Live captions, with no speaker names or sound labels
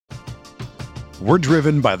We're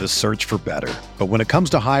driven by the search for better. But when it comes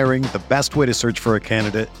to hiring, the best way to search for a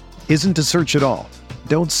candidate isn't to search at all.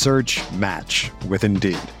 Don't search, match with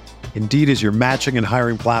Indeed. Indeed is your matching and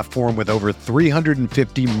hiring platform with over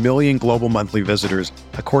 350 million global monthly visitors,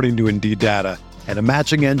 according to Indeed data, and a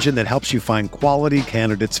matching engine that helps you find quality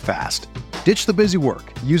candidates fast. Ditch the busy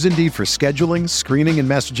work. Use Indeed for scheduling, screening, and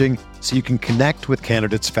messaging so you can connect with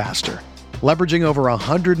candidates faster. Leveraging over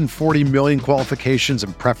 140 million qualifications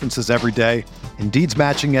and preferences every day, Indeed's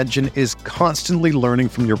matching engine is constantly learning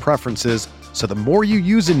from your preferences, so the more you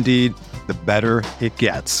use Indeed, the better it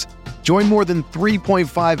gets. Join more than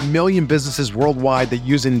 3.5 million businesses worldwide that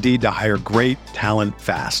use Indeed to hire great talent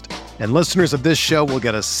fast. And listeners of this show will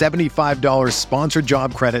get a $75 sponsored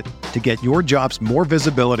job credit to get your jobs more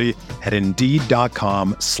visibility at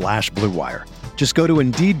Indeed.com/Blue Wire. Just go to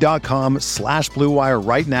Indeed.com/Blue Wire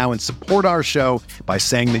right now and support our show by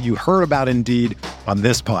saying that you heard about Indeed on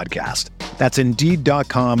this podcast. That's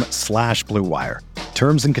Indeed.com/Blue Wire.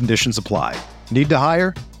 Terms and conditions apply. Need to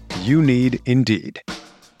hire? You need Indeed.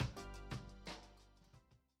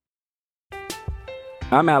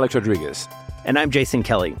 I'm Alex Rodriguez. And I'm Jason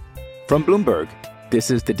Kelly. From Bloomberg, this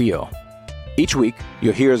is The Deal. Each week,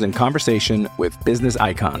 you'll hear us in conversation with business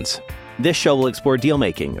icons. This show will explore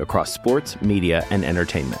deal-making across sports, media, and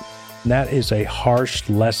entertainment. That is a harsh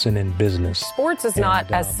lesson in business. Sports is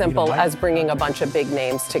not as simple as bringing a bunch of big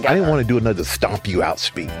names together. I didn't want to do another stomp you out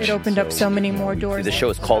speech. It opened up so many more doors. The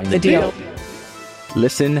show is called The Deal.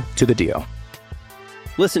 Listen to The Deal.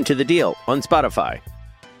 Listen to The Deal on Spotify.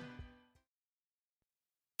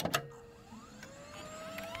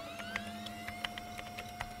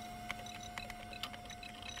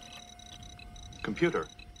 Computer,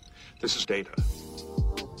 this is Data.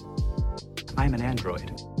 I'm an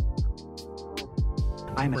android.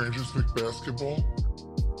 I'm a... Rangers League basketball?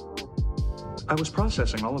 I was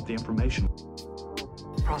processing all of the information.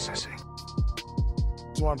 Processing.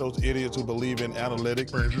 It's one of those idiots who believe in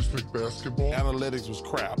analytics. Rangers League basketball? Analytics was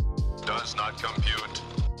crap. Does not compute.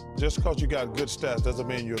 Just because you got good stats doesn't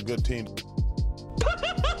mean you're a good team.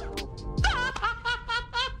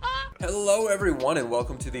 Hello, everyone, and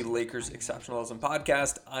welcome to the Lakers Exceptionalism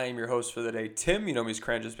Podcast. I am your host for the day, Tim. You know me as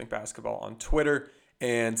Cranges Pink Basketball on Twitter.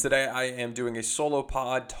 And today I am doing a solo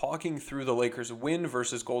pod talking through the Lakers' win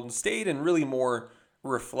versus Golden State and really more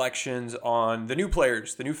reflections on the new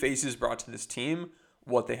players, the new faces brought to this team,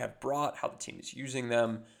 what they have brought, how the team is using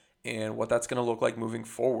them, and what that's going to look like moving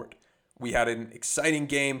forward. We had an exciting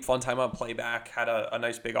game, fun time on playback, had a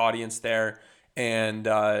nice big audience there, and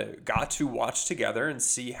got to watch together and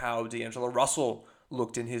see how D'Angelo Russell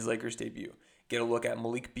looked in his Lakers debut. Get a look at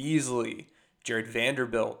Malik Beasley, Jared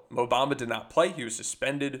Vanderbilt. Mo Bamba did not play. He was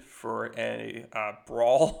suspended for a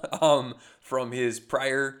brawl from his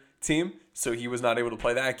prior team, so he was not able to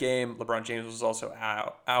play that game. LeBron James was also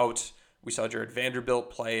out. We saw Jared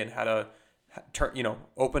Vanderbilt play and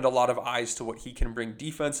opened a lot of eyes to what he can bring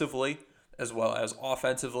defensively as well as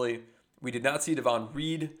offensively. We did not see Devon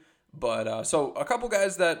Reed, but so a couple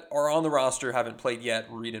guys that are on the roster haven't played yet,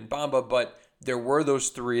 Reed and Bamba, but there were those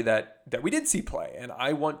three that we did see play, and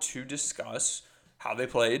I want to discuss how they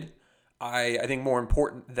played. I think more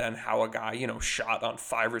important than how a guy, shot on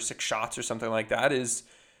 5 or 6 shots or something like that is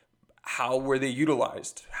how were they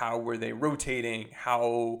utilized? How were they rotating?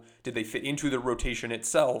 How did they fit into the rotation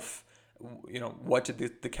itself? What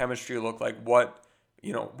did the chemistry look like? What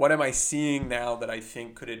am I seeing now that I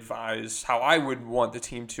think could advise how I would want the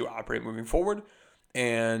team to operate moving forward?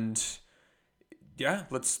 And yeah,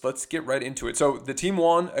 let's get right into it. So the team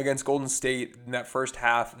won against Golden State in that first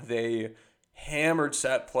half. They hammered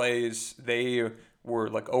set plays. They were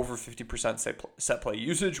like over 50% set play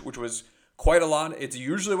usage, which was quite a lot. It's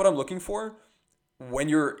usually what I'm looking for when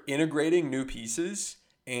you're integrating new pieces,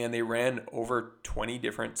 and they ran over 20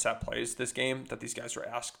 different set plays this game that these guys were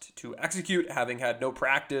asked to execute, having had no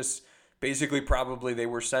practice. Basically, probably they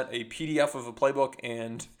were sent a PDF of a playbook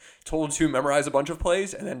and told to memorize a bunch of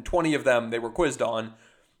plays, and then 20 of them they were quizzed on.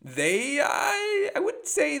 I wouldn't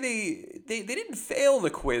say they didn't fail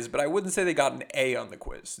the quiz, but I wouldn't say they got an A on the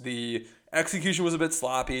quiz. The execution was a bit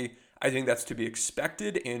sloppy. I think that's to be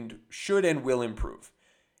expected and should and will improve.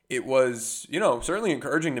 It was, certainly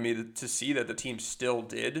encouraging to me to see that the team still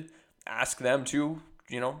did ask them to,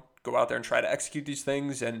 go out there and try to execute these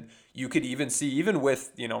things. And you could even see, even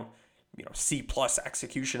with, C+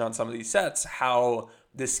 execution on some of these sets, how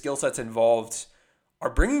the skill sets involved are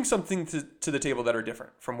bringing something to the table that are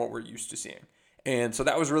different from what we're used to seeing. And so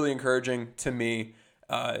that was really encouraging to me.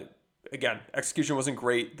 Again, execution wasn't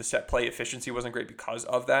great. The set play efficiency wasn't great because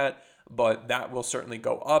of that. but that will certainly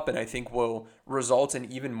go up, and I think will result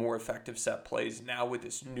in even more effective set plays now with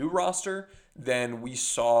this new roster than we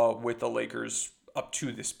saw with the Lakers up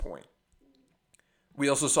to this point. We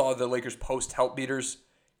also saw the Lakers post-help beaters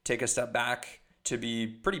take a step back to be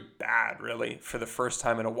pretty bad, really, for the first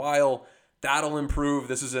time in a while. That'll improve.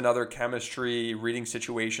 This is another chemistry, reading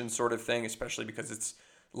situation sort of thing, especially because it's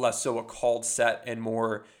less so a called set and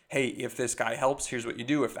more, hey, if this guy helps, here's what you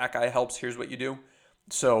do. If that guy helps, here's what you do.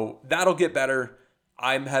 So that'll get better.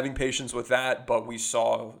 I'm having patience with that, but we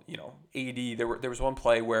saw, AD, there was one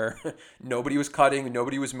play where nobody was cutting,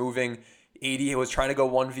 nobody was moving. AD was trying to go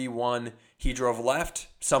 1v1. He drove left.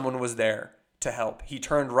 Someone was there to help. He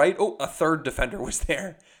turned right. Oh, a third defender was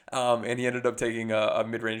there. And he ended up taking a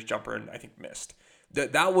mid-range jumper and I think missed.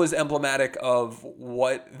 That was emblematic of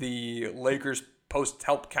what the Lakers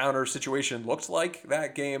post-help counter situation looks like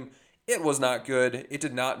that game. It was not good. It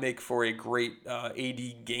did not make for a great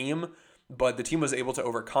AD game, but the team was able to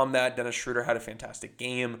overcome that. Dennis Schroeder had a fantastic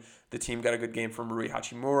game. The team got a good game from Rui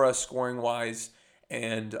Hachimura scoring-wise,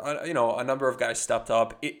 and a number of guys stepped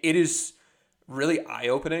up. It is really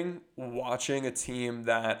eye-opening watching a team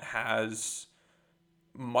that has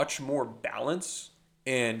much more balance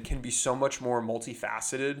and can be so much more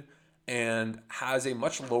multifaceted and has a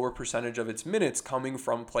much lower percentage of its minutes coming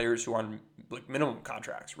from players who are on minimum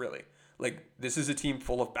contracts, really. This is a team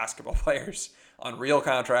full of basketball players on real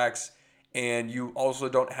contracts, and you also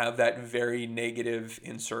don't have that very negative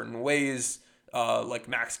in certain ways,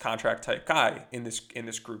 max contract type guy in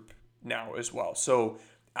this group now as well. So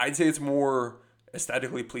I'd say it's more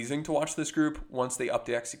aesthetically pleasing to watch this group once they up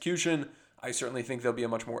the execution. I certainly think they'll be a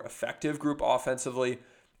much more effective group offensively.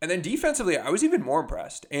 And then defensively, I was even more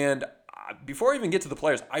impressed. And before I even get to the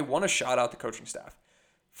players, I want to shout out the coaching staff.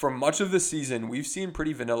 For much of the season, we've seen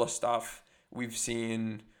pretty vanilla stuff. We've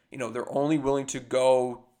seen, they're only willing to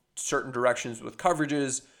go certain directions with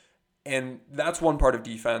coverages. And that's one part of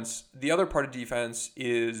defense. The other part of defense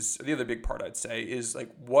is, the other big part I'd say, is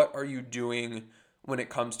what are you doing when it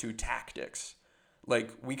comes to tactics?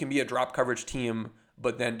 We can be a drop coverage team,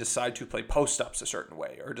 but then decide to play post-ups a certain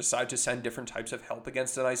way or decide to send different types of help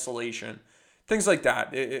against an isolation. Things like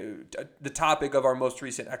that. The topic of our most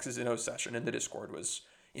recent X's and O's session in the Discord was,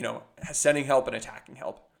 sending help and attacking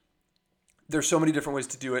help. There's so many different ways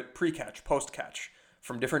to do it, pre-catch, post-catch,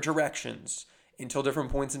 from different directions until different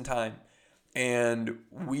points in time. And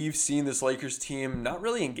we've seen this Lakers team not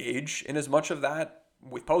really engage in as much of that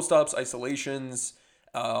with post-ups, isolations,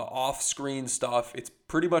 off-screen stuff. It's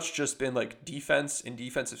pretty much just been defense and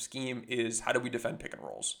defensive scheme is how do we defend pick and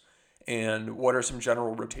rolls? And what are some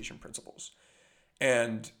general rotation principles?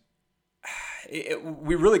 And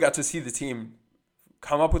we really got to see the team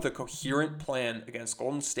come up with a coherent plan against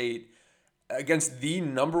Golden State, against the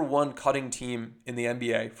number one cutting team in the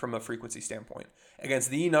NBA from a frequency standpoint, against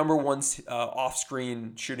the number one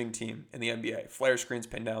off-screen shooting team in the NBA, flare screens,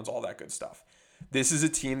 pin downs, all that good stuff. This is a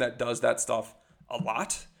team that does that stuff a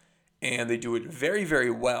lot, and they do it very, very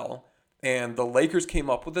well. And the Lakers came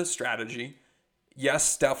up with a strategy. Yes,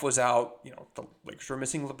 Steph was out. The Lakers were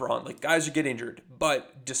missing LeBron. Guys would get injured.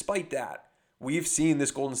 But despite that, we've seen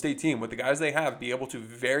this Golden State team with the guys they have be able to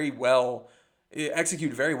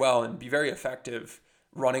execute very well and be very effective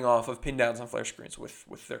running off of pin downs on flare screens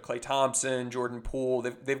with their Klay Thompson, Jordan Poole.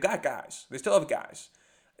 They've got guys. They still have guys.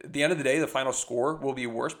 At the end of the day, the final score will be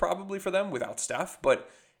worse probably for them without Steph, but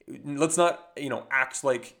let's not, act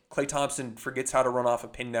like Klay Thompson forgets how to run off a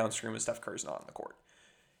pin down screen when Steph Curry's not on the court.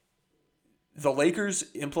 The Lakers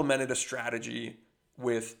implemented a strategy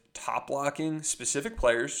with top blocking specific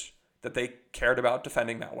players that they cared about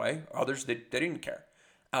defending that way. Others, they didn't care.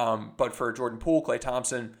 But for Jordan Poole, Klay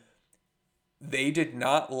Thompson, they did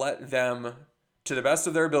not let them, to the best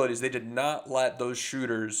of their abilities, they did not let those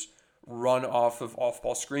shooters run off of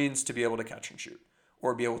off-ball screens to be able to catch and shoot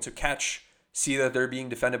or be able to catch, see that they're being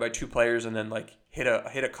defended by two players and then hit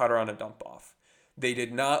a cutter on a dump off. They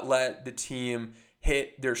did not let the team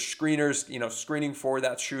hit their screeners, screening for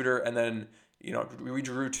that shooter, and then, we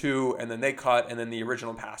drew two and then they cut and then the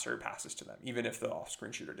original passer passes to them, even if the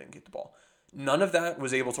off-screen shooter didn't get the ball. None of that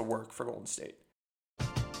was able to work for Golden State.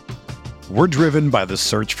 We're driven by the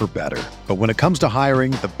search for better. But when it comes to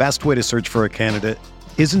hiring, the best way to search for a candidate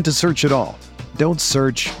isn't to search at all. Don't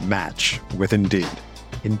search, match with Indeed.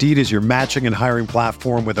 Indeed is your matching and hiring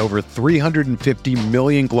platform with over 350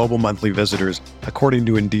 million global monthly visitors, according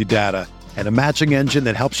to Indeed data, and a matching engine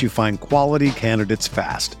that helps you find quality candidates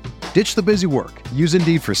fast. Ditch the busy work. Use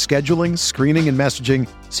Indeed for scheduling, screening, and messaging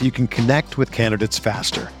so you can connect with candidates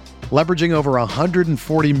faster. Leveraging over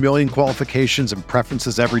 140 million qualifications and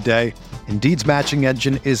preferences every day, Indeed's matching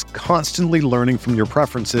engine is constantly learning from your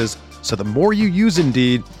preferences, So the more you use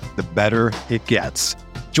Indeed, the better it gets.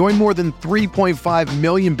 Join more than 3.5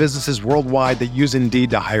 million businesses worldwide that use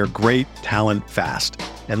Indeed to hire great talent fast.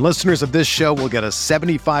 And listeners of this show will get a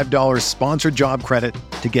 $75 sponsored job credit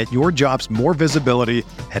to get your jobs more visibility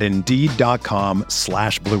at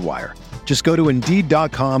Indeed.com/Blue Wire. Just go to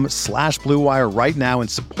Indeed.com/Blue Wire right now and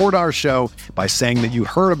support our show by saying that you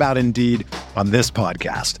heard about Indeed on this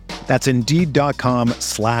podcast. That's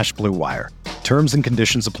Indeed.com/Blue Wire. Terms and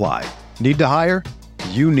conditions apply. Need to hire?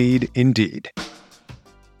 You need Indeed.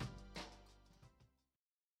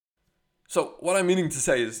 So what I'm meaning to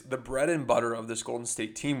say is the bread and butter of this Golden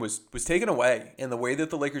State team was taken away. And the way that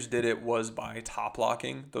the Lakers did it was by top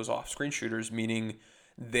locking those off-screen shooters, meaning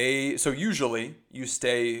so usually you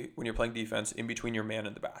stay, when you're playing defense, in between your man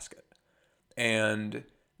and the basket. And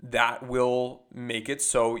that will make it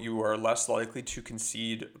so you are less likely to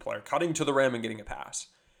concede a player cutting to the rim and getting a pass.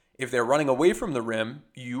 If they're running away from the rim,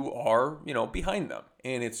 you are, behind them.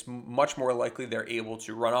 And it's much more likely they're able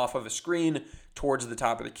to run off of a screen towards the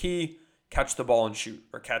top of the key, catch the ball and shoot,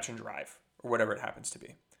 or catch and drive, or whatever it happens to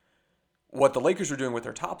be. What the Lakers are doing with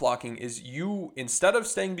their top blocking is you, instead of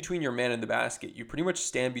staying between your man and the basket, you pretty much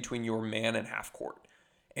stand between your man and half court.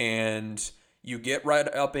 And you get right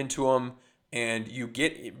up into him, and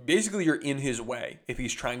basically you're in his way if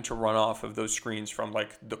he's trying to run off of those screens from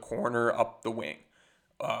like the corner up the wing,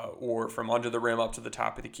 or from under the rim up to the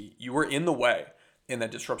top of the key. You are in the way, and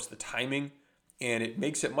that disrupts the timing, and it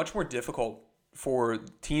makes it much more difficult for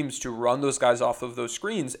teams to run those guys off of those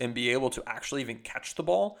screens and be able to actually even catch the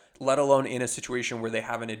ball, let alone in a situation where they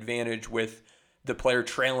have an advantage with the player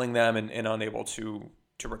trailing them and unable to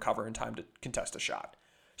recover in time to contest a shot.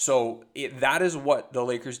 So that is what the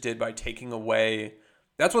Lakers did by taking away.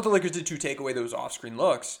 That's what the Lakers did to take away those off-screen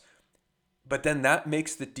looks. But then that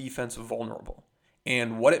makes the defense vulnerable.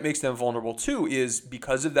 And what it makes them vulnerable to is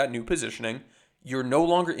because of that new positioning, you're no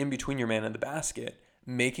longer in between your man and the basket,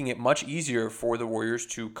 making it much easier for the Warriors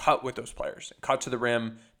to cut with those players, cut to the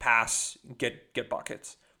rim, pass, get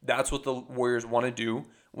buckets. That's what the Warriors want to do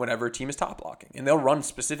whenever a team is top blocking. And they'll run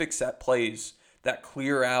specific set plays that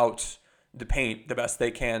clear out the paint the best they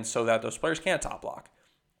can so that those players can't top block.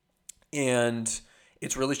 And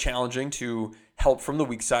it's really challenging to help from the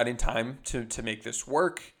weak side in time to make this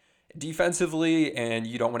work defensively, and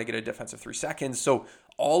you don't want to get a defensive 3 seconds. So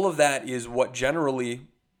all of that is what generally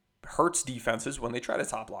hurts defenses when they try to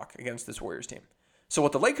top block against this Warriors team. So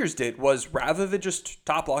what the Lakers did was, rather than just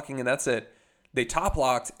top blocking and that's it, they top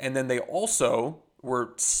blocked, and then they also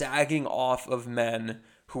were sagging off of men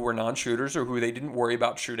who were non-shooters or who they didn't worry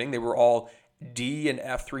about shooting. They were all D and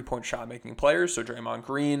F 3-point shot making players. So Draymond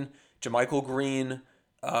Green, JaMychal Green,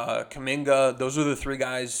 Kuminga, those are the 3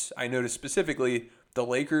 guys I noticed specifically. The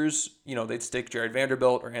Lakers, they'd stick Jared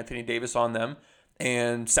Vanderbilt or Anthony Davis on them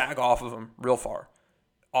and sag off of them real far,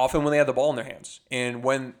 often when they have the ball in their hands. And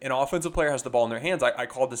when an offensive player has the ball in their hands, I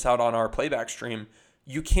called this out on our playback stream,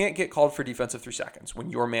 you can't get called for defensive 3 seconds when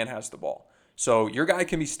your man has the ball. So your guy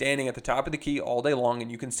can be standing at the top of the key all day long, and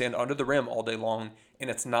you can stand under the rim all day long, and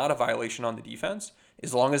it's not a violation on the defense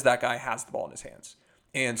as long as that guy has the ball in his hands.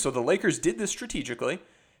 And so the Lakers did this strategically,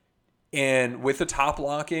 and with the top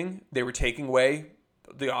blocking, they were taking away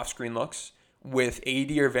the off-screen looks. With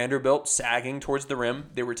AD or Vanderbilt sagging towards the rim,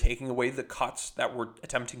 they were taking away the cuts that were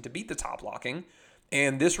attempting to beat the top blocking.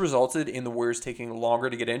 And this resulted in the Warriors taking longer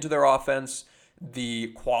to get into their offense. The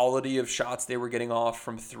quality of shots they were getting off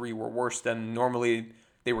from 3 were worse than normally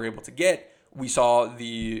they were able to get. We saw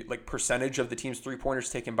the percentage of the team's 3-pointers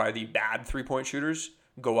taken by the bad 3-point shooters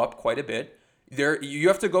go up quite a bit. You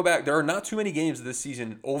have to go back. There are not too many games this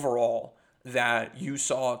season overall that you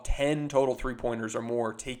saw 10 total 3-pointers or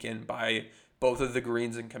more taken by both of the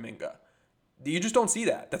Greens and Kuminga. You just don't see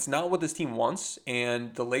that. That's not what this team wants,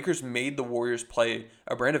 and the Lakers made the Warriors play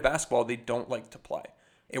a brand of basketball they don't like to play.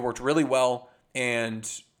 It worked really well, and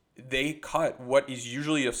they cut what is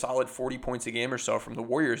usually a solid 40 points a game or so from the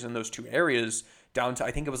Warriors in those 2 areas down to,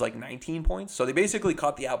 I think it was 19 points. So they basically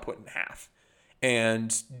cut the output in half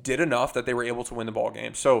and did enough that they were able to win the ball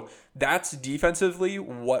game. So that's defensively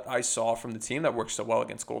what I saw from the team that worked so well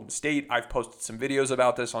against Golden State. I've posted some videos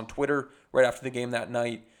about this on Twitter right after the game that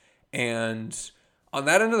night. And on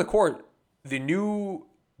that end of the court, the new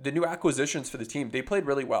acquisitions for the team, they played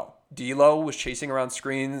really well. D'Lo was chasing around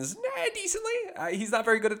screens decently. He's not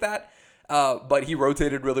very good at that, but he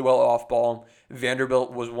rotated really well off ball.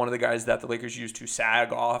 Vanderbilt was one of the guys that the Lakers used to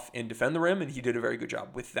sag off and defend the rim, and he did a very good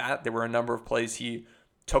job with that. There were a number of plays he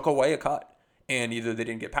took away a cut, and either they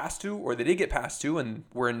didn't get past to or they did get past to and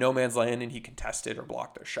were in no man's land and he contested or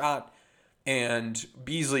blocked their shot. And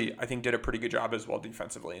Beasley, I think, did a pretty good job as well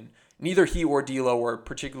defensively. And neither he or D'Lo were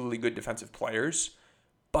particularly good defensive players,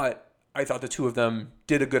 but I thought the two of them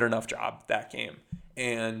did a good enough job that game.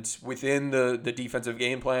 And within the defensive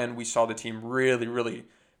game plan, we saw the team really, really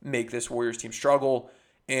make this Warriors team struggle.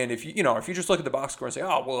 And if you just look at the box score and say,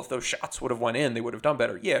 oh, well, if those shots would have went in, they would have done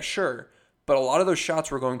better. Yeah, sure. But a lot of those shots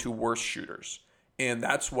were going to worse shooters. And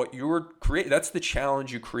that's what that's the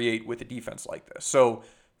challenge you create with a defense like this. So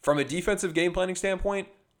from a defensive game planning standpoint,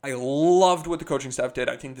 I loved what the coaching staff did.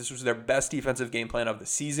 I think this was their best defensive game plan of the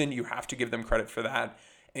season. You have to give them credit for that.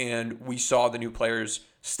 And we saw the new players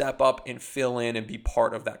step up and fill in and be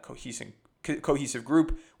part of that cohesive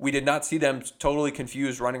group. We did not see them totally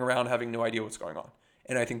confused, running around, having no idea what's going on.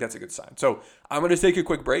 And I think that's a good sign. So I'm going to take a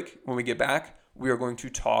quick break. When we get back, we are going to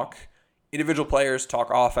talk individual players, talk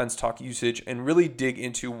offense, talk usage, and really dig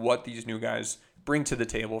into what these new guys bring to the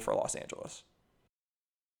table for Los Angeles.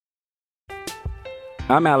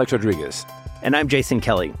 I'm Alex Rodriguez. And I'm Jason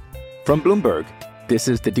Kelly. From Bloomberg, this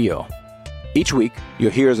is The Deal. Each week,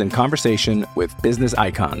 you'll hear us in conversation with business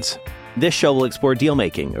icons. This show will explore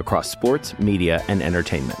deal-making across sports, media, and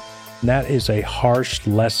entertainment. That is a harsh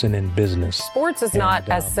lesson in business. Sports is not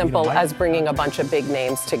as simple as bringing a bunch of big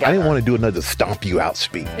names together. I didn't want to do another stomp you out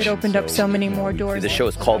speech. It opened up so many more doors. The show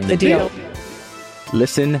is called The Deal.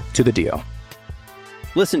 Listen to The Deal.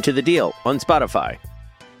 Listen to The Deal on Spotify.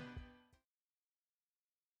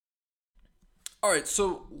 All right,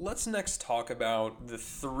 so let's next talk about the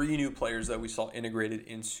three new players that we saw integrated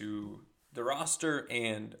into the roster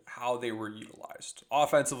and how they were utilized,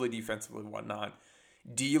 offensively, defensively, whatnot.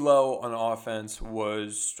 D'Lo on offense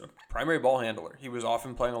was a primary ball handler. He was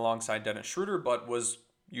often playing alongside Dennis Schroeder, but was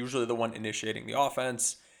usually the one initiating the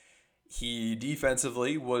offense. He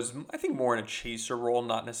defensively was, I think, more in a chaser role,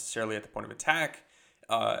 not necessarily at the point of attack.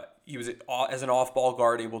 He was, as an off-ball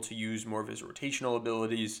guard, able to use more of his rotational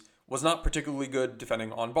abilities. Was not particularly good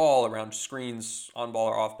defending on ball, around screens, on ball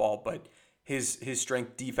or off ball, but his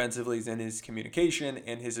strength defensively is in his communication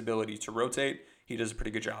and his ability to rotate. He does a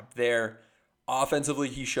pretty good job there. Offensively,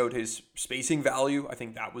 he showed his spacing value. I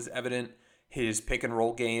think that was evident. His pick and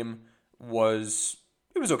roll game was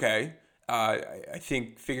okay. I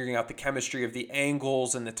think figuring out the chemistry of the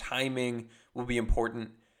angles and the timing will be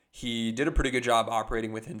important. He did a pretty good job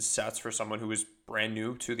operating within sets for someone who was brand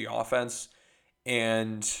new to the offense.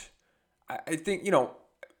 And I think,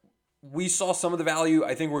 we saw some of the value.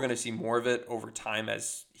 I think we're going to see more of it over time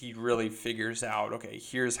as he really figures out, okay,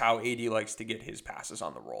 here's how AD likes to get his passes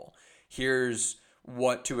on the roll. Here's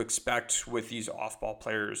what to expect with these off-ball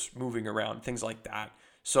players moving around, things like that.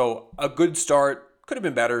 So a good start, could have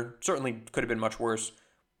been better, certainly could have been much worse.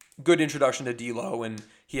 Good introduction to D'Lo, and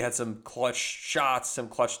he had some clutch shots, some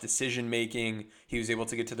clutch decision-making. He was able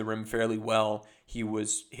to get to the rim fairly well. He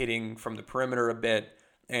was hitting from the perimeter a bit.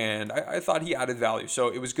 And I thought he added value. So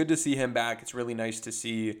it was good to see him back. It's really nice to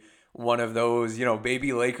see one of those,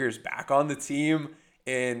 baby Lakers back on the team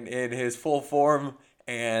in his full form.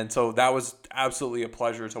 And so that was absolutely a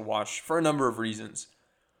pleasure to watch for a number of reasons.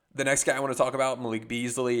 The next guy I want to talk about, Malik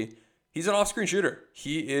Beasley. He's an off-screen shooter.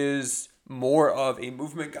 He is more of a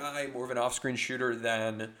movement guy, more of an off-screen shooter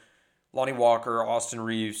than Lonnie Walker, Austin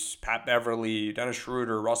Reeves, Pat Beverly, Dennis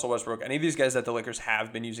Schroeder, Russell Westbrook, any of these guys that the Lakers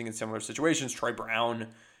have been using in similar situations. Troy Brown,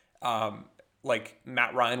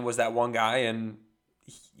 Matt Ryan was that one guy, and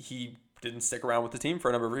he didn't stick around with the team for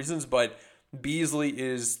a number of reasons, but Beasley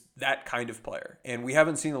is that kind of player. And we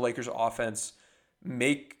haven't seen the Lakers offense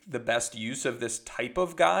make the best use of this type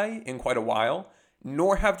of guy in quite a while,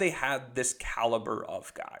 nor have they had this caliber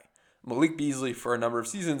of guy. Malik Beasley, for a number of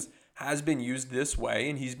seasons, has been used this way,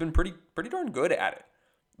 and he's been pretty darn good at it.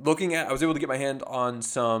 I was able to get my hand on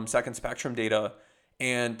some second spectrum data,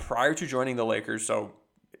 and prior to joining the Lakers, so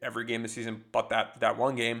every game this season but that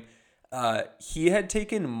one game, he had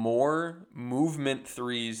taken more movement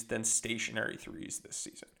threes than stationary threes this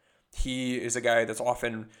season. He is a guy that's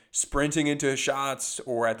often sprinting into his shots,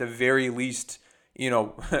 or at the very least,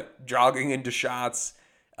 jogging into shots,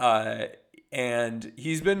 and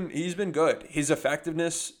he's been good. His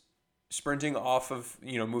effectiveness sprinting off of,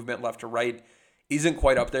 movement left to right isn't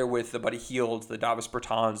quite up there with the Buddy Hields, the Davis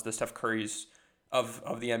Bertans, the Steph Currys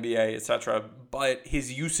of the NBA, etc. But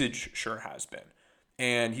his usage sure has been.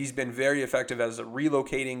 And he's been very effective as a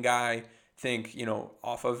relocating guy. Think,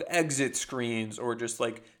 off of exit screens, or just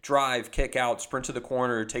like drive, kick out, sprint to the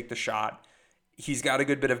corner, take the shot. He's got a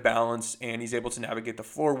good bit of balance, and he's able to navigate the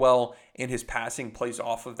floor well, and his passing plays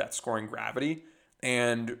off of that scoring gravity.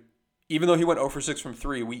 And even though he went 0 for 6 from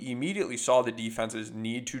 3, we immediately saw the defenses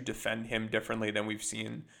need to defend him differently than we've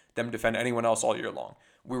seen them defend anyone else all year long.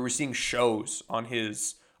 We were seeing shows on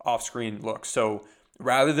his off-screen looks. So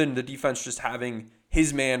rather than the defense just having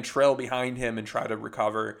his man trail behind him and try to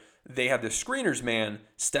recover, they had the screener's man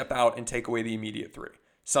step out and take away the immediate three.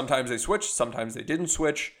 Sometimes they switched, sometimes they didn't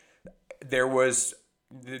switch. There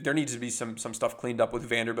needs to be some stuff cleaned up with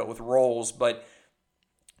Vanderbilt with rolls, but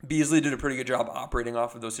Beasley did a pretty good job operating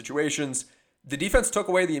off of those situations. The defense took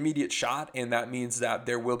away the immediate shot, and that means that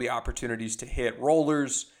there will be opportunities to hit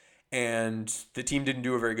rollers, and the team didn't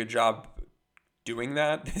do a very good job doing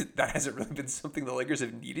that. That hasn't really been something the Lakers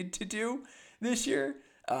have needed to do this year.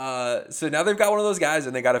 So now they've got one of those guys,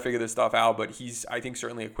 and they got to figure this stuff out, but he's, I think,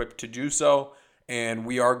 certainly equipped to do so, and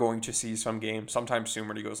we are going to see some game sometime soon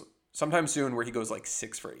where he goes like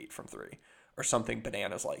 6 for 8 from 3 or something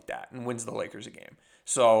bananas like that and wins the Lakers a game.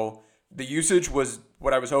 So the usage was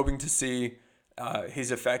what I was hoping to see.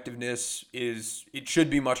 His effectiveness it should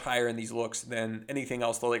be much higher in these looks than anything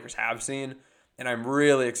else the Lakers have seen. And I'm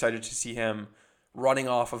really excited to see him running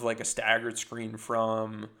off of like a staggered screen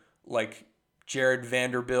from like Jared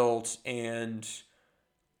Vanderbilt and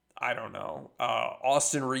I don't know,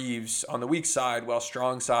 Austin Reeves on the weak side, while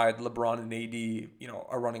strong side, LeBron and AD,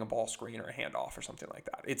 are running a ball screen or a handoff or something like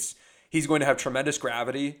that. He's going to have tremendous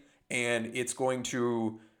gravity, and it's going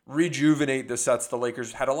to rejuvenate the sets the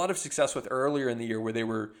Lakers had a lot of success with earlier in the year, where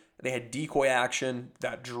they had decoy action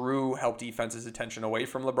that helped defense's attention away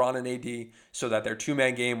from LeBron and AD, so that their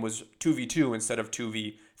two-man game was 2v2 instead of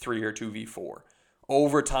 2v3 or 2v4.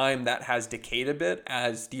 Over time, that has decayed a bit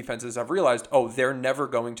as defenses have realized, they're never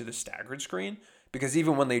going to the staggered screen, because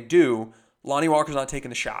even when they do, Lonnie Walker's not taking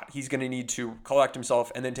the shot. He's going to need to collect himself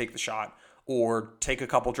and then take the shot, or take a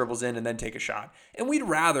couple dribbles in and then take a shot. And we'd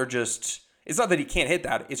rather just... It's not that he can't hit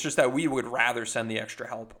that. It's just that we would rather send the extra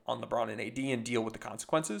help on LeBron and AD and deal with the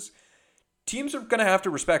consequences. Teams are going to have to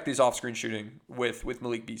respect these off-screen shooting with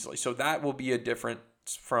Malik Beasley. So that will be a difference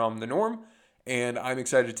from the norm, and I'm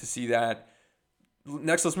excited to see that.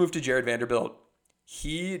 Next, let's move to Jared Vanderbilt.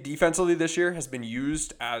 He, defensively this year, has been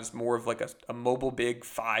used as more of like a mobile big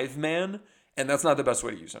 5-man, and that's not the best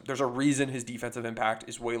way to use him. There's a reason his defensive impact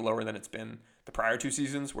is way lower than it's been the prior 2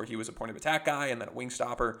 seasons, where he was a point of attack guy and then a wing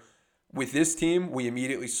stopper. With this team, we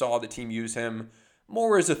immediately saw the team use him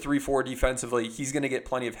more as a 3-4 defensively. He's going to get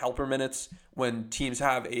plenty of helper minutes. When teams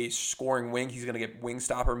have a scoring wing, he's going to get wing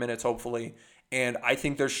stopper minutes, hopefully. And I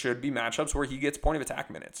think there should be matchups where he gets point of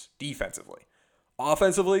attack minutes defensively.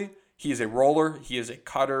 Offensively, he is a roller. He is a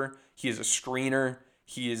cutter. He is a screener.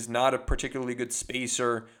 He is not a particularly good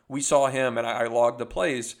spacer. We saw him, and I logged the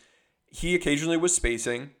plays. He occasionally was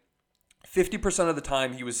spacing. 50% of the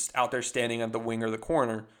time, he was out there standing on the wing or the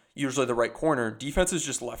corner, usually the right corner. Defenses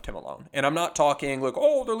just left him alone. And I'm not talking like,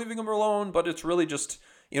 they're leaving him alone, but it's really just,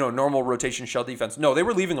 normal rotation shell defense. No, they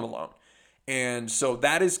were leaving him alone. And so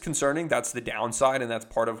that is concerning. That's the downside, and that's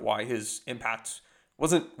part of why his impact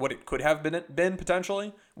wasn't what it could have been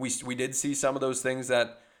potentially. We did see some of those things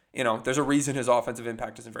that, there's a reason his offensive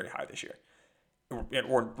impact isn't very high this year,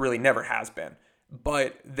 or really never has been.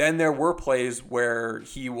 But then there were plays where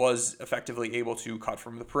he was effectively able to cut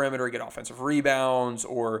from the perimeter, get offensive rebounds,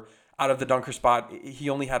 or out of the dunker spot. He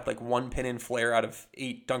only had like 1 pin-in flare out of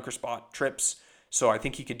 8 dunker spot trips. So I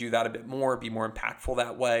think he could do that a bit more, be more impactful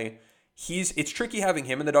that way. It's tricky having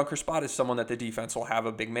him in the dunker spot as someone that the defense will have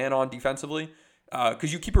a big man on defensively,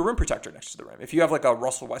 because you keep a rim protector next to the rim. If you have like a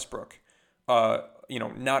Russell Westbrook,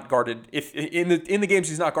 not guarded, if in the games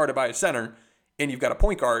he's not guarded by a center, and you've got a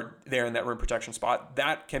point guard there in that rim protection spot,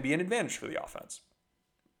 that can be an advantage for the offense.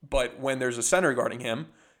 But when there's a center guarding him,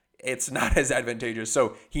 it's not as advantageous.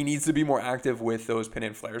 So he needs to be more active with those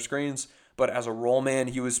pin-in flare screens. But as a roll man,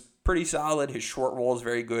 he was pretty solid. His short roll is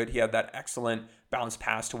very good. He had that excellent bounce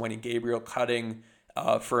pass to Wendy Gabriel cutting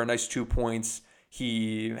for a nice 2 points.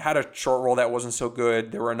 He had a short roll that wasn't so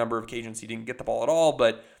good. There were a number of occasions he didn't get the ball at all,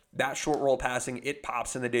 but that short roll passing, it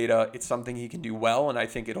pops in the data. It's something he can do well, and I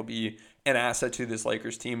think it'll be an asset to this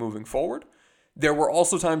Lakers team moving forward. There were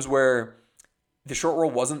also times where the short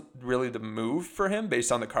roll wasn't really the move for him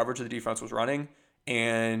based on the coverage the defense was running,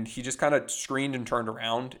 and he just kind of screened and turned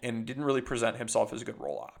around and didn't really present himself as a good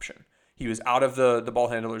roll option. He was out of the ball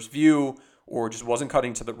handler's view, or just wasn't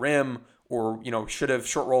cutting to the rim, or should have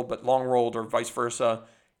short rolled but long rolled, or vice versa.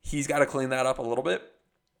 He's got to clean that up a little bit,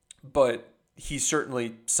 but he's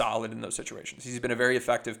certainly solid in those situations. He's been a very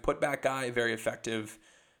effective putback guy, very effective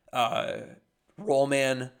roll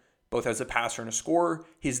man, both as a passer and a scorer.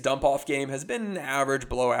 His dump-off game has been average,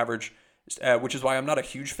 below average, which is why I'm not a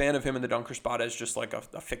huge fan of him in the dunker spot as just like a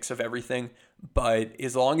fix of everything. But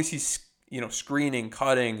as long as he's screening,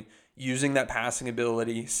 cutting, using that passing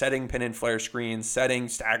ability, setting pin and flare screens, setting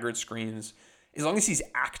staggered screens, as long as he's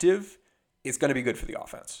active, it's going to be good for the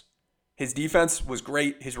offense. His defense was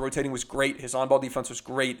great. His rotating was great. His on-ball defense was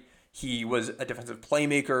great. He was a defensive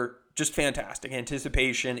playmaker, just fantastic.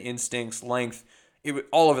 Anticipation, instincts, length, it was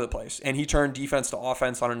all over the place. And he turned defense to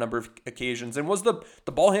offense on a number of occasions and was the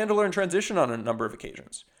ball handler in transition on a number of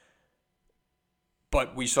occasions.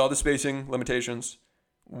 But we saw the spacing limitations.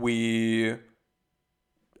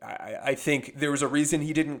 I think there was a reason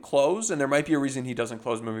he didn't close, and there might be a reason he doesn't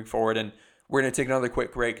close moving forward. And we're going to take another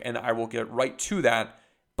quick break, and I will get right to that.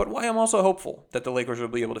 But why I'm also hopeful that the Lakers will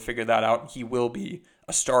be able to figure that out. He will be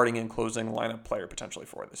a starting and closing lineup player potentially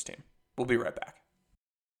for this team. We'll be right back.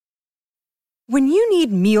 When you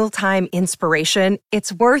need mealtime inspiration,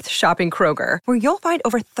 it's worth shopping Kroger, where you'll find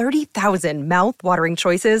over 30,000 mouth-watering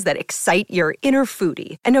choices that excite your inner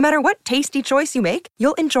foodie. And no matter what tasty choice you make,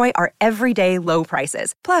 you'll enjoy our everyday low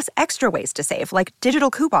prices, plus extra ways to save, like digital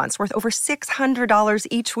coupons worth over $600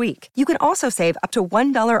 each week. You can also save up to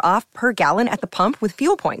 $1 off per gallon at the pump with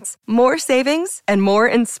fuel points. More savings and more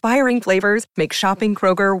inspiring flavors make shopping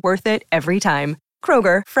Kroger worth it every time.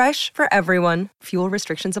 Kroger, fresh for everyone. Fuel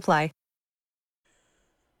restrictions apply.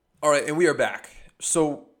 All right, and we are back.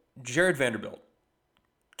 So, Jared Vanderbilt,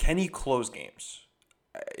 can he close games?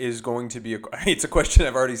 Is going to be it's a question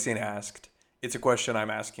I've already seen asked. It's a question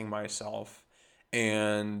I'm asking myself.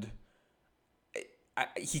 And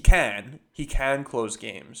he can close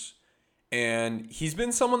games. And he's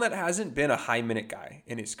been someone that hasn't been a high-minute guy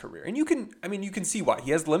in his career. And you can see why.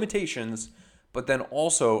 He has limitations, but then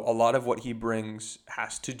also a lot of what he brings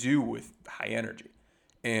has to do with high energy.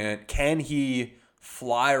 And can he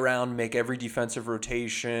fly around, make every defensive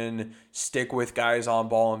rotation, stick with guys on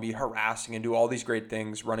ball and be harassing and do all these great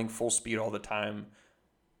things, running full speed all the time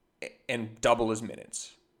and double his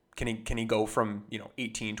minutes? Can he go from,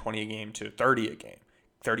 18, 20 a game to 30 a game,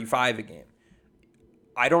 35 a game?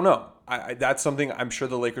 I don't know. That's something I'm sure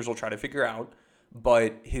the Lakers will try to figure out,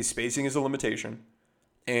 but his spacing is a limitation,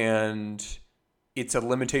 and it's a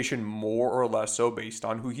limitation more or less so based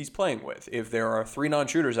on who he's playing with. If there are 3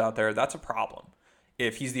 non-shooters out there, that's a problem.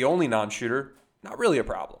 If he's the only non-shooter, not really a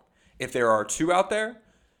problem. If there are 2 out there,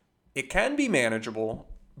 it can be manageable,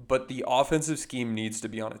 but the offensive scheme needs to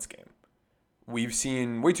be on its game. We've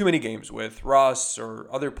seen way too many games with Russ or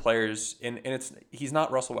other players, and he's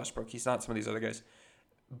not Russell Westbrook. He's not some of these other guys.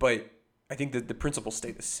 But I think that the principles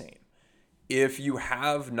stay the same. If you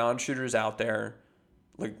have non-shooters out there,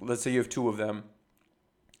 like let's say you have 2 of them,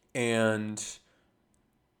 and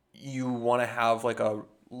you want to have like a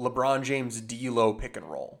LeBron James D'Lo pick and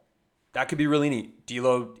roll, that could be really neat.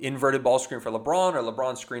 D'Lo inverted ball screen for LeBron, or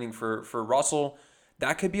LeBron screening for Russell.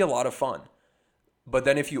 That could be a lot of fun. But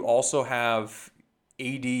then if you also have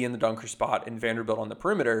AD in the dunker spot and Vanderbilt on the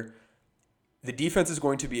perimeter, the defense is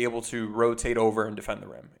going to be able to rotate over and defend the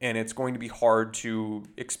rim. And it's going to be hard to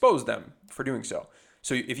expose them for doing so.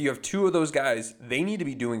 So if you have 2 of those guys, they need to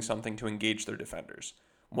be doing something to engage their defenders.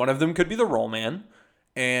 One of them could be the roll man.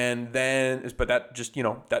 But that just,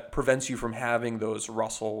 that prevents you from having those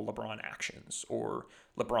Russell LeBron actions or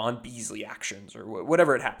LeBron Beasley actions or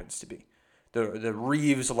whatever it happens to be. The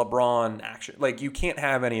Reeves LeBron action. Like, you can't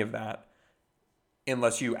have any of that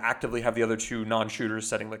unless you actively have the other 2 non-shooters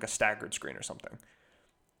setting like a staggered screen or something.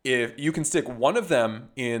 If you can stick one of them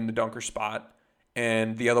in the dunker spot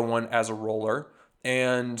and the other one as a roller,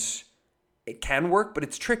 and it can work, but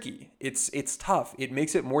it's tricky. It's tough. It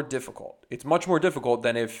makes it more difficult. It's much more difficult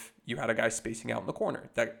than if you had a guy spacing out in the corner.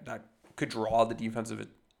 That could draw the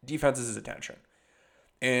defense's attention.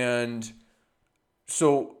 And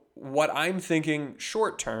so what I'm thinking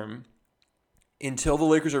short term, until the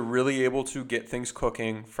Lakers are really able to get things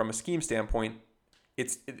cooking from a scheme standpoint,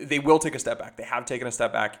 they will take a step back. They have taken a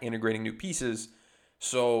step back integrating new pieces.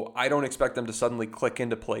 So I don't expect them to suddenly click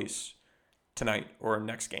into place tonight or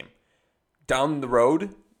next game. Down the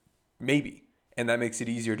road, maybe, and that makes it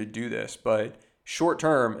easier to do this. But short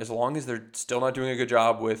term, as long as they're still not doing a good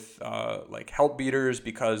job with like help beaters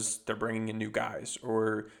because they're bringing in new guys,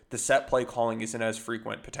 or the set play calling isn't as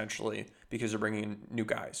frequent potentially because they're bringing in new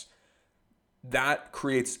guys, that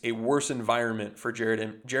creates a worse environment for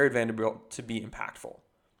Jared Vanderbilt to be impactful.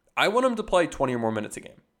 I want him to play 20 or more minutes a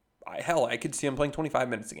game. I could see him playing 25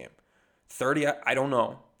 minutes a game. 30, I don't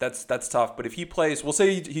know. That's tough. But if he plays, we'll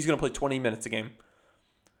say he's going to play 20 minutes a game.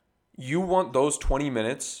 You want those 20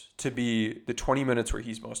 minutes to be the 20 minutes where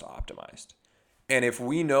he's most optimized. And if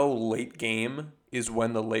we know late game is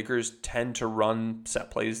when the Lakers tend to run set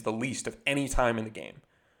plays the least of any time in the game,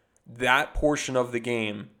 that portion of the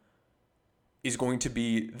game is going to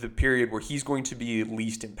be the period where he's going to be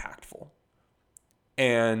least impactful.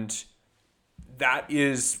 And that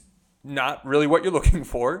is not really what you're looking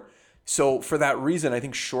for. So for that reason, I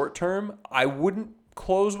think short term, I wouldn't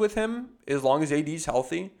close with him as long as AD's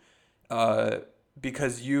healthy,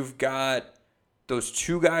 because you've got those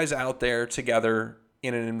two guys out there together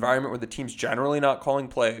in an environment where the team's generally not calling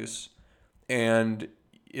plays, and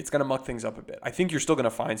it's going to muck things up a bit. I think you're still going to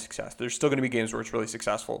find success. There's still going to be games where it's really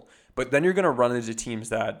successful, but then you're going to run into teams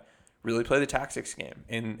that really play the tactics game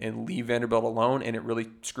and leave Vanderbilt alone, and it really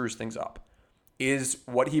screws things up. Is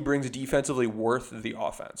what he brings defensively worth the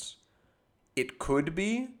offense? It could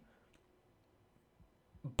be,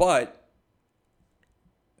 but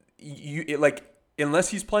unless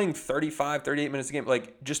he's playing 35, 38 minutes a game,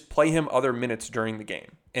 like, just play him other minutes during the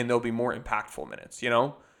game, and they'll be more impactful minutes, you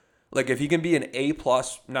know? Like, if he can be an A+,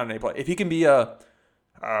 not an A+, if he can be a,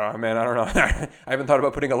 I don't know. I haven't thought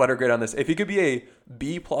about putting a letter grade on this. If he could be a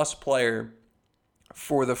B+ player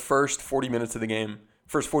for the first 40 minutes of the game,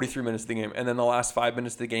 first 43 minutes of the game, and then the last 5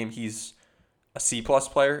 minutes of the game, he's a C+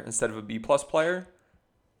 player instead of a B+ player,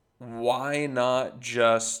 why not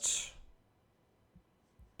just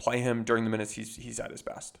play him during the minutes he's at his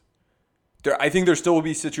best? I think there still will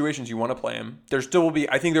be situations you want to play him. I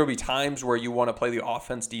think there will be times where you want to play the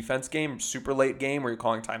offense-defense game, super late game where you're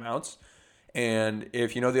calling timeouts. And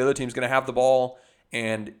if you know the other team's going to have the ball,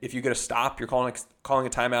 and if you get a stop, you're calling a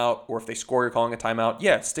timeout, or if they score, you're calling a timeout,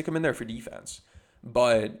 yeah, stick them in there for defense.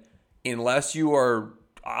 But unless you are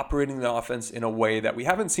operating the offense in a way that we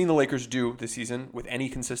haven't seen the Lakers do this season with any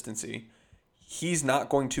consistency, he's not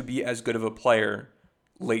going to be as good of a player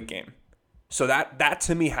late game. So that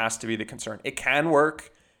to me has to be the concern. It can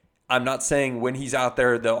work. I'm not saying when he's out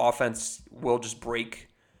there, the offense will just break,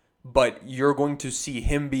 but you're going to see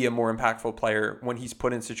him be a more impactful player when he's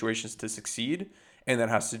put in situations to succeed. And that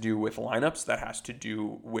has to do with lineups. That has to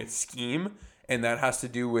do with scheme. And that has to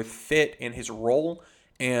do with fit in his role.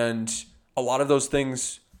 And a lot of those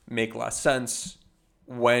things make less sense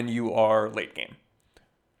when you are late game.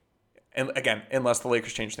 And again, unless the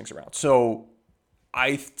Lakers change things around. So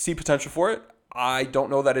I see potential for it. I don't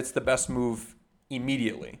know that it's the best move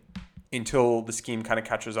immediately until the scheme kind of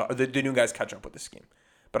catches up, or the new guys catch up with the scheme.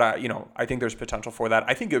 But I think there's potential for that.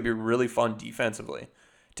 I think it would be really fun defensively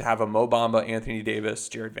to have a Mo Bamba, Anthony Davis,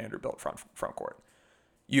 Jared Vanderbilt front court.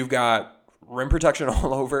 You've got rim protection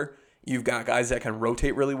all over. You've got guys that can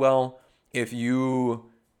rotate really well. If you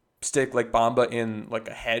stick like Bamba in like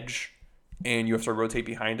a hedge and you have to rotate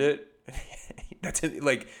behind it, that's it.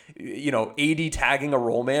 Like, AD tagging a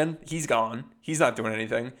roll man, he's gone. He's not doing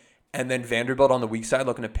anything. And then Vanderbilt on the weak side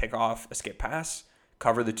looking to pick off a skip pass,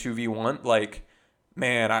 cover the 2v1. Like,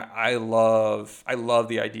 man, I love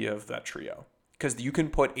the idea of that trio, because you can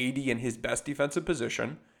put AD in his best defensive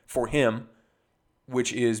position for him,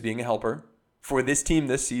 which is being a helper. For this team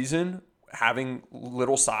this season, having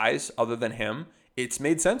little size other than him, it's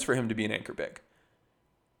made sense for him to be an anchor big.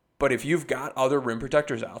 But if you've got other rim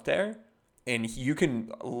protectors out there and you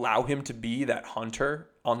can allow him to be that hunter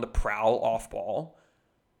on the prowl off ball,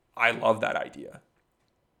 I love that idea.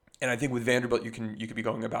 And I think with Vanderbilt, you could be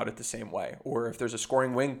going about it the same way. Or if there's a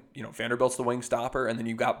scoring wing, Vanderbilt's the wing stopper, and then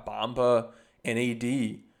you've got Bamba and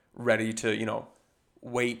AD ready to,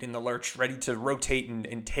 wait in the lurch, ready to rotate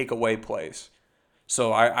and take away plays.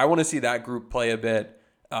 So I want to see that group play a bit.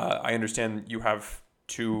 I understand you have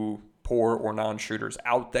two poor or non-shooters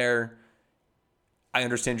out there. I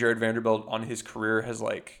understand Jared Vanderbilt on his career has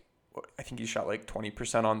I think he shot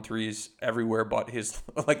 20% on threes everywhere but his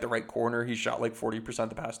the right corner. He shot 40%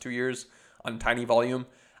 the past 2 years on tiny volume.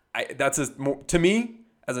 To me,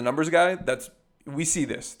 as a numbers guy, we see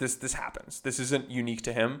this happens. This isn't unique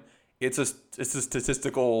to him. It's a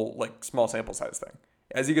statistical small sample size thing.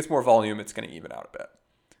 As he gets more volume, it's going to even out a bit.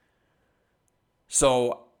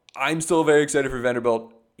 So I'm still very excited for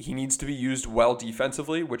Vanderbilt. He needs to be used well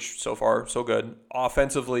defensively, which so far so good.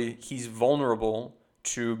 Offensively, he's vulnerable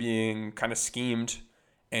to being kind of schemed,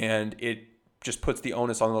 and it just puts the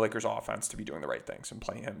onus on the Lakers offense to be doing the right things and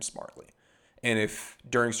playing him smartly. And if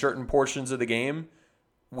during certain portions of the game,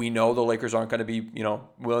 we know the Lakers aren't going to be,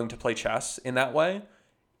 willing to play chess in that way,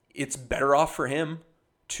 it's better off for him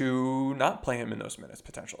to not play him in those minutes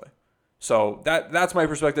potentially. So that's my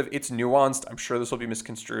perspective. It's nuanced. I'm sure this will be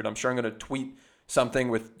misconstrued. I'm sure I'm going to tweet something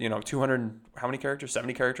with, 200, how many characters?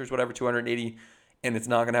 70 characters, whatever, 280, and it's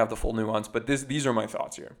not going to have the full nuance. But these are my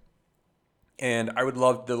thoughts here. And I would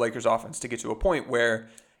love the Lakers offense to get to a point where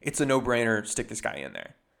it's a no-brainer, stick this guy in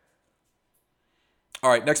there. All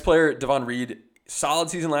right, next player, Devon Reed. Solid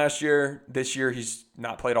season last year. This year, he's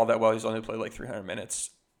not played all that well. He's only played 300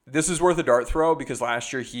 minutes. This is worth a dart throw because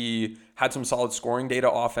last year he had some solid scoring data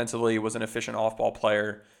offensively, was an efficient off-ball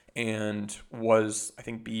player, and was, I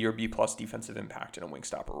think, B or B+ defensive impact in a wing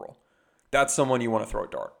stopper role. That's someone you want to throw a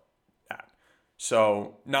dart at.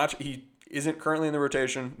 So isn't currently in the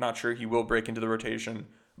rotation. Not sure he will break into the rotation,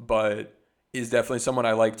 but is definitely someone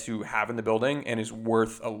I like to have in the building and is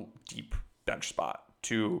worth a deep bench spot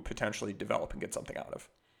to potentially develop and get something out of.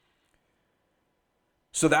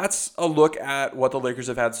 So that's a look at what the Lakers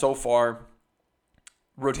have had so far.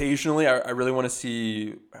 Rotationally, I really want to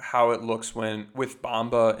see how it looks with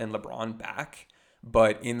Bamba and LeBron back.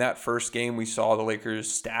 But in that first game, we saw the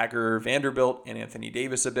Lakers stagger Vanderbilt and Anthony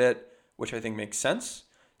Davis a bit, which I think makes sense.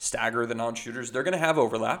 Stagger the non-shooters. They're going to have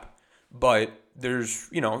overlap, but there's,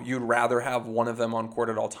 you'd rather have one of them on court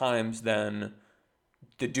at all times than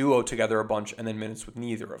the duo together a bunch and then minutes with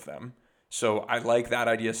neither of them. So I like that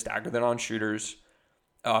idea, stagger the non-shooters.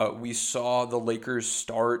 We saw the Lakers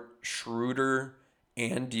start Schroeder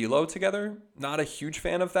and D'Lo together. Not a huge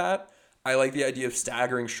fan of that. I like the idea of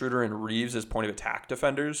staggering Schroeder and Reeves as point of attack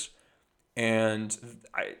defenders. And,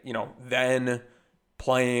 then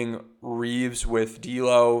playing Reeves with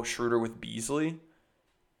D'Lo, Schroeder with Beasley.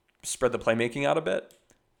 Spread the playmaking out a bit.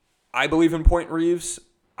 I believe in Point Reeves.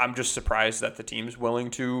 I'm just surprised that the team's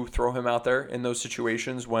willing to throw him out there in those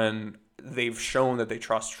situations when they've shown that they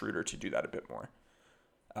trust Schroeder to do that a bit more.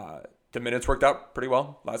 The minutes worked out pretty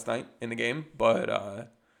well last night in the game, or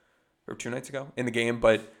 2 nights ago in the game,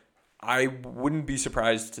 but I wouldn't be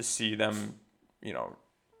surprised to see them,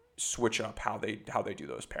 switch up how they do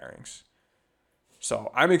those pairings.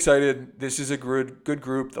 So I'm excited. This is a good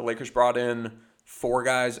group. The Lakers brought in 4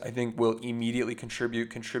 guys I think will immediately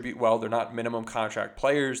contribute well. They're not minimum contract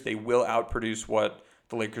players. They will outproduce what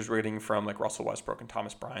the Lakers were getting from like Russell Westbrook and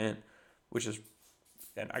Thomas Bryant,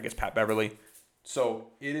 and I guess Pat Beverly. So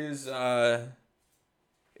it is,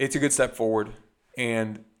 it's a good step forward,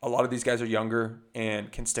 and a lot of these guys are younger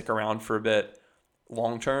and can stick around for a bit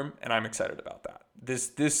long term, and I'm excited about that.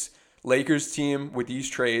 This Lakers team with these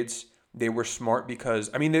trades, they were smart because,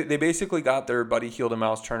 they basically got their Buddy Hield and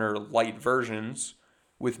Miles Turner light versions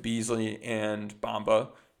with Beasley and Bamba.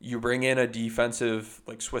 You bring in a defensive,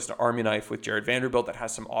 like Swiss Army knife with Jared Vanderbilt that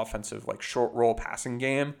has some offensive, like short roll passing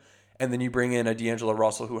game. And then you bring in a D'Angelo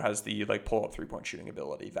Russell who has the like pull-up three-point shooting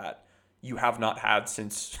ability that you have not had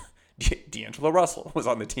since D'Angelo Russell was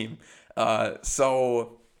on the team.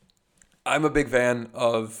 So I'm a big fan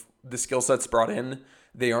of the skill sets brought in.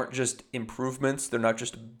 They aren't just improvements. They're not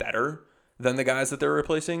just better than the guys that they're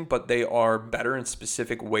replacing, but they are better in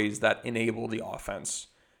specific ways that enable the offense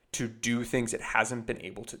to do things it hasn't been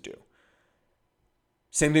able to do.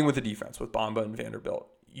 Same thing with the defense with Bamba and Vanderbilt.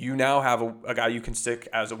 You now have a guy you can stick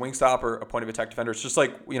as a wing stopper, a point of attack defender. It's just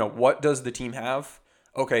like, what does the team have?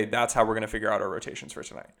 Okay, that's how we're going to figure out our rotations for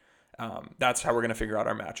tonight. That's how we're going to figure out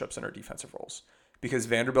our matchups and our defensive roles. Because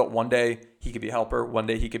Vanderbilt, one day he could be a helper, one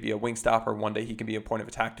day he could be a wing stopper, one day he could be a point of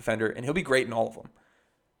attack defender, and he'll be great in all of them.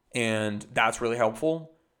 And that's really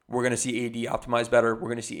helpful. We're going to see AD optimize better. We're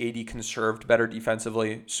going to see AD conserved better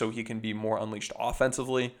defensively so he can be more unleashed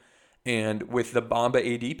offensively. And with the Bamba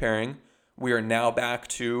AD pairing, we are now back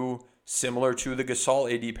to similar to the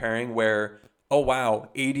Gasol AD pairing where, oh wow,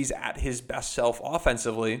 AD's at his best self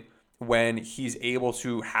offensively when he's able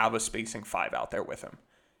to have a spacing 5 out there with him.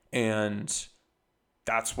 And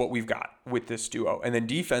that's what we've got with this duo. And then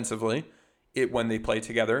defensively, when they play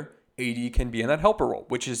together, AD can be in that helper role,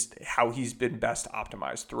 which is how he's been best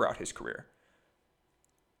optimized throughout his career.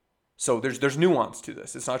 So there's nuance to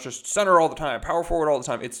this. It's not just center all the time, power forward all the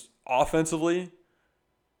time. It's offensively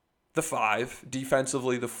the 5,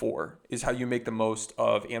 defensively the 4 is how you make the most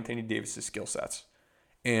of Anthony Davis's skill sets.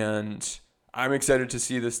 And I'm excited to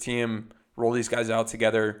see this team roll these guys out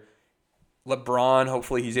together. LeBron,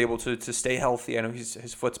 hopefully he's able to stay healthy. I know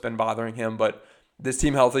his foot's been bothering him, but this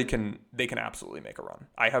team healthy they can absolutely make a run.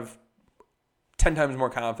 I have 10 times more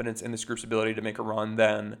confidence in this group's ability to make a run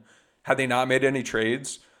than had they not made any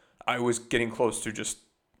trades. I was getting close to just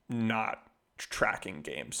not tracking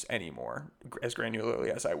games anymore as granularly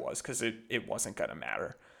as I was because it wasn't going to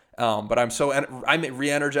matter. But I'm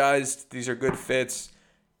re-energized. These are good fits.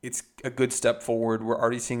 It's a good step forward. We're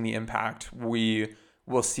already seeing the impact. We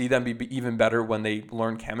will see them be even better when they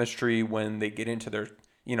learn chemistry, when they get into their,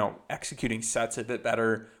 executing sets a bit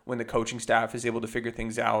better, when the coaching staff is able to figure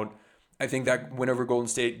things out. I think that win over Golden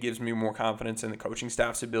State gives me more confidence in the coaching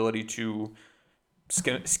staff's ability to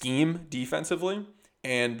scheme defensively.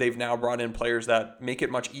 And they've now brought in players that make it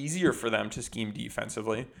much easier for them to scheme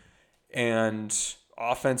defensively. And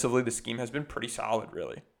offensively, the scheme has been pretty solid,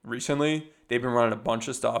 really. Recently, they've been running a bunch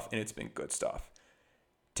of stuff, and it's been good stuff.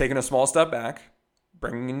 Taking a small step back,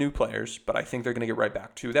 bringing in new players, but I think they're going to get right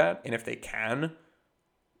back to that. And if they can,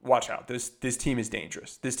 watch out. This team is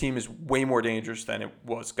dangerous. This team is way more dangerous than it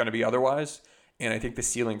was going to be otherwise. And I think the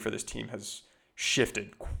ceiling for this team has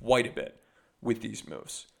shifted quite a bit with these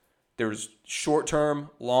moves. There's short-term,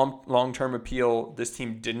 long-term appeal. This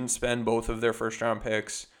team didn't spend both of their first-round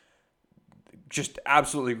picks. Just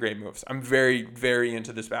absolutely great moves. I'm very, very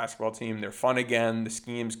into this basketball team. They're fun again. The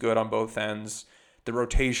scheme's good on both ends. The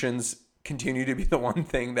rotations continue to be the one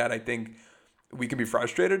thing that I think we can be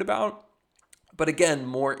frustrated about. But again,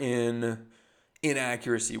 more in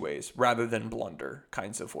inaccuracy ways rather than blunder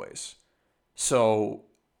kinds of ways. So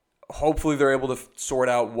hopefully they're able to sort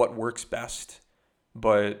out what works best.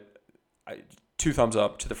 But 2 thumbs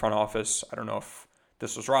up to the front office. I don't know if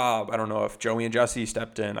this was Rob. I don't know if Joey and Jesse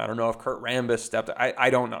stepped in. I don't know if Kurt Rambis stepped in. I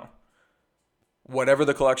don't know. Whatever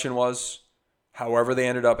the collection was, however they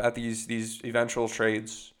ended up at these eventual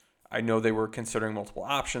trades, I know they were considering multiple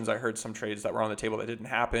options. I heard some trades that were on the table that didn't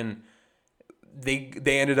happen. They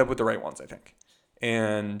ended up with the right ones, I think.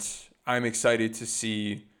 And I'm excited to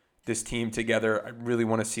see this team together. I really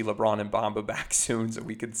want to see LeBron and Bamba back soon so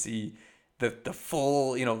we can see the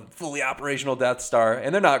full, fully operational Death Star.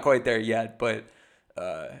 And they're not quite there yet, but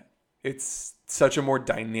it's such a more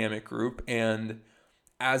dynamic group. And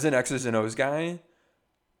as an X's and O's guy,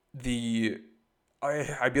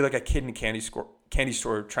 I'd be like a kid in a candy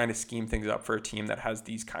store trying to scheme things up for a team that has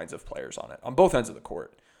these kinds of players on it on both ends of the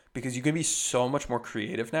court, because you can be so much more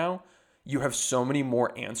creative now. You have so many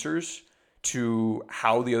more answers to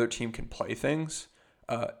how the other team can play things.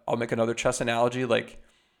 I'll make another chess analogy. Like,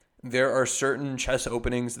 there are certain chess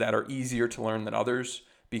openings that are easier to learn than others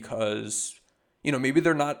because, maybe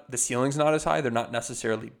the ceiling's not as high. They're not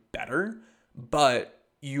necessarily better, but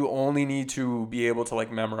you only need to be able to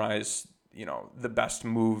memorize the best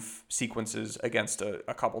move sequences against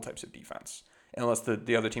a couple types of defense, unless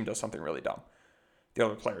the other team does something really dumb. The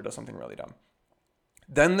other player does something really dumb.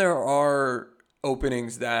 Then there are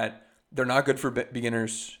openings that they're not good for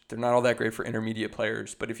beginners. They're not all that great for intermediate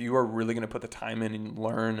players. But if you are really going to put the time in and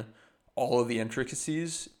learn all of the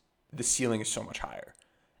intricacies, the ceiling is so much higher.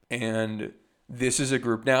 And this is a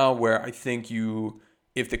group now where I think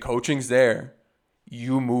if the coaching's there,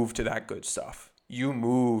 you move to that good stuff. You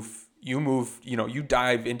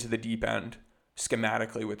dive into the deep end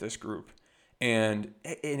schematically with this group. And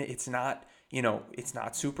it's not, it's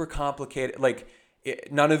not super complicated.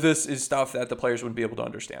 None of this is stuff that the players wouldn't be able to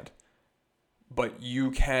understand. But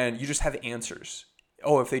you just have answers.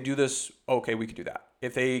 Oh, if they do this, okay, we could do that.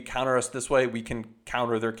 If they counter us this way, we can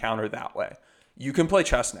counter their counter that way. You can play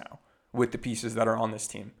chess now with the pieces that are on this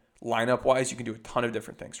team. Lineup-wise, you can do a ton of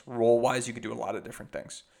different things. Role-wise, you can do a lot of different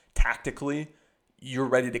things. Tactically, you're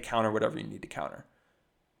ready to counter whatever you need to counter.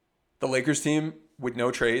 The Lakers team, with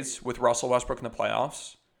no trades, with Russell Westbrook in the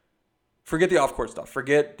playoffs, forget the off-court stuff.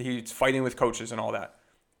 Forget he's fighting with coaches and all that.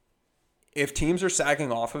 If teams are sagging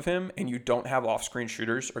off of him and you don't have off-screen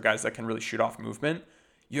shooters or guys that can really shoot off movement,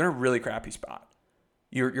 you're in a really crappy spot.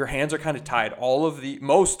 Your hands are kind of tied.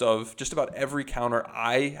 Most of just about every counter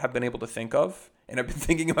I have been able to think of, and I've been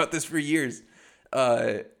thinking about this for years,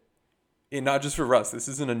 and not just for Russ. This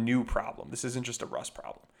isn't a new problem. This isn't just a Russ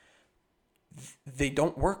problem. They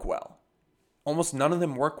don't work well. Almost none of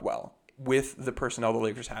them work well with the personnel the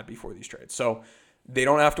Lakers had before these trades. So they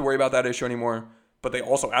don't have to worry about that issue anymore, but they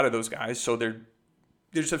also added those guys. So they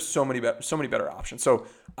just have so many better options. So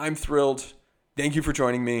I'm thrilled. Thank you for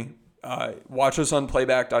joining me. Watch us on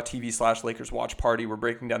playback.tv/Lakers Watch Party. We're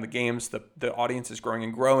breaking down the games. The audience is growing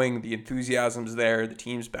and growing. The enthusiasm's there. The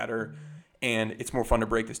team's better. And it's more fun to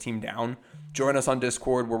break this team down. Join us on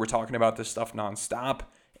Discord where we're talking about this stuff nonstop.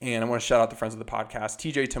 And I want to shout out the friends of the podcast,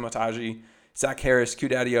 TJ Timotaji, Zach Harris,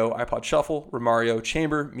 Q-Daddy-O, iPod Shuffle, Romario,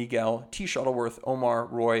 Chamber, Miguel, T. Shuttleworth, Omar,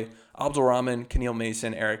 Roy, Abdul Rahman, Keneal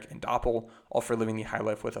Mason, Eric, and Doppel, all for living the high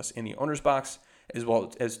life with us in the owner's box, as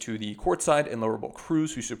well as to the courtside and lower bowl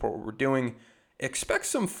crews who support what we're doing. Expect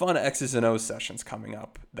some fun X's and O's sessions coming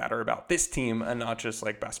up that are about this team and not just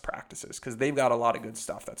best practices, because they've got a lot of good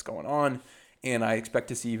stuff that's going on, and I expect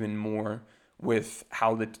to see even more with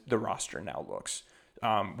how the roster now looks.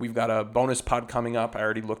 We've got a bonus pod coming up. I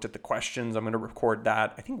already looked at the questions. I'm going to record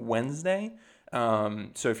that, I think, Wednesday.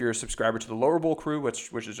 So if you're a subscriber to the Lower Bowl crew,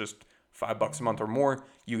 which is just $5 a month or more,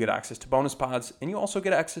 you get access to bonus pods, and you also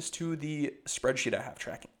get access to the spreadsheet I have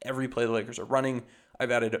tracking every play the Lakers are running. I've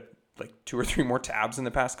added 2 or 3 more tabs in the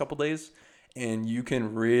past couple days, and you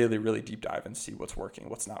can really, really deep dive and see what's working,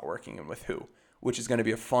 what's not working, and with who, which is going to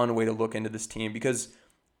be a fun way to look into this team, because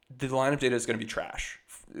the lineup data is going to be trash.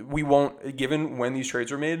 We won't, given when these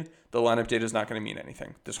trades were made, the lineup data is not going to mean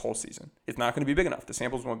anything this whole season. It's not going to be big enough. The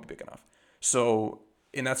samples won't be big enough. So,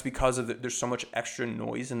 and that's because of there's so much extra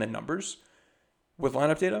noise in the numbers with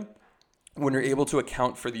lineup data. When you're able to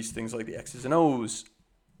account for these things like the X's and O's,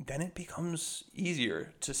 then it becomes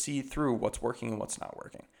easier to see through what's working and what's not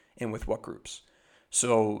working, and with what groups.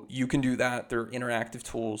 So you can do that. They're interactive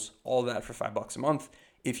tools, all of that for $5 a month.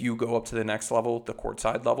 If you go up to the next level, the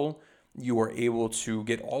courtside level, you are able to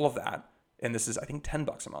get all of that. And this is, I think,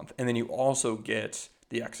 $10 a month. And then you also get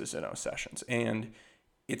the X's and O's sessions. And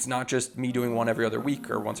it's not just me doing one every other week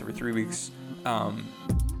or once every 3 weeks,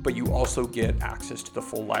 but you also get access to the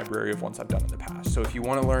full library of ones I've done in the past. So if you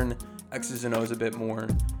want to learn X's and O's a bit more,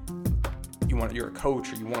 you're a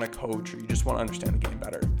coach, or you want to coach, or you just want to understand the game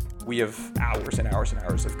better, we have hours and hours and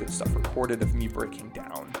hours of good stuff recorded of me breaking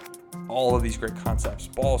down all of these great concepts: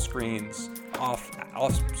 ball screens,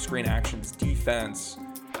 off-screen actions, defense,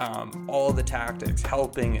 all of the tactics,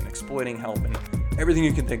 helping and exploiting help, and everything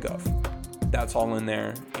you can think of. That's all in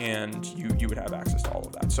there, and you would have access to all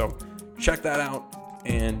of that. So check that out,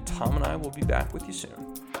 and Tom and I will be back with you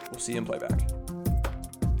soon. We'll see you in playback.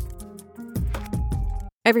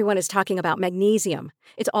 Everyone is talking about magnesium.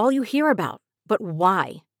 It's all you hear about. But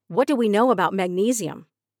why? What do we know about magnesium?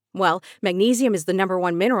 Well, magnesium is the number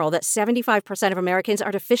one mineral that 75% of Americans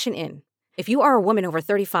are deficient in. If you are a woman over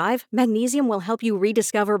 35, magnesium will help you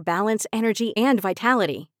rediscover balance, energy, and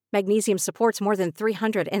vitality. Magnesium supports more than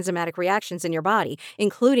 300 enzymatic reactions in your body,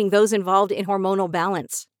 including those involved in hormonal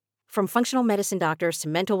balance. From functional medicine doctors to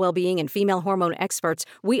mental well-being and female hormone experts,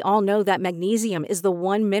 we all know that magnesium is the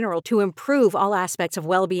one mineral to improve all aspects of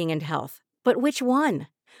well-being and health. But which one?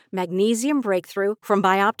 Magnesium Breakthrough from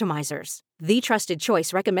Bioptimizers, the trusted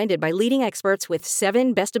choice recommended by leading experts with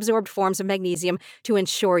 7 best-absorbed forms of magnesium to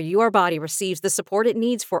ensure your body receives the support it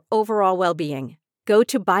needs for overall well-being. Go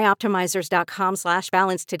to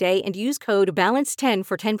bioptimizers.com/balance today and use code BALANCE10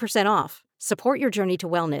 for 10% off. Support your journey to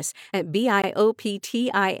wellness at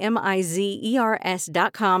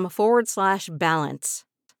bioptimizers.com/balance.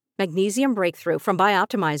 Magnesium Breakthrough from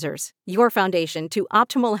Bioptimizers, your foundation to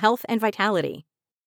optimal health and vitality.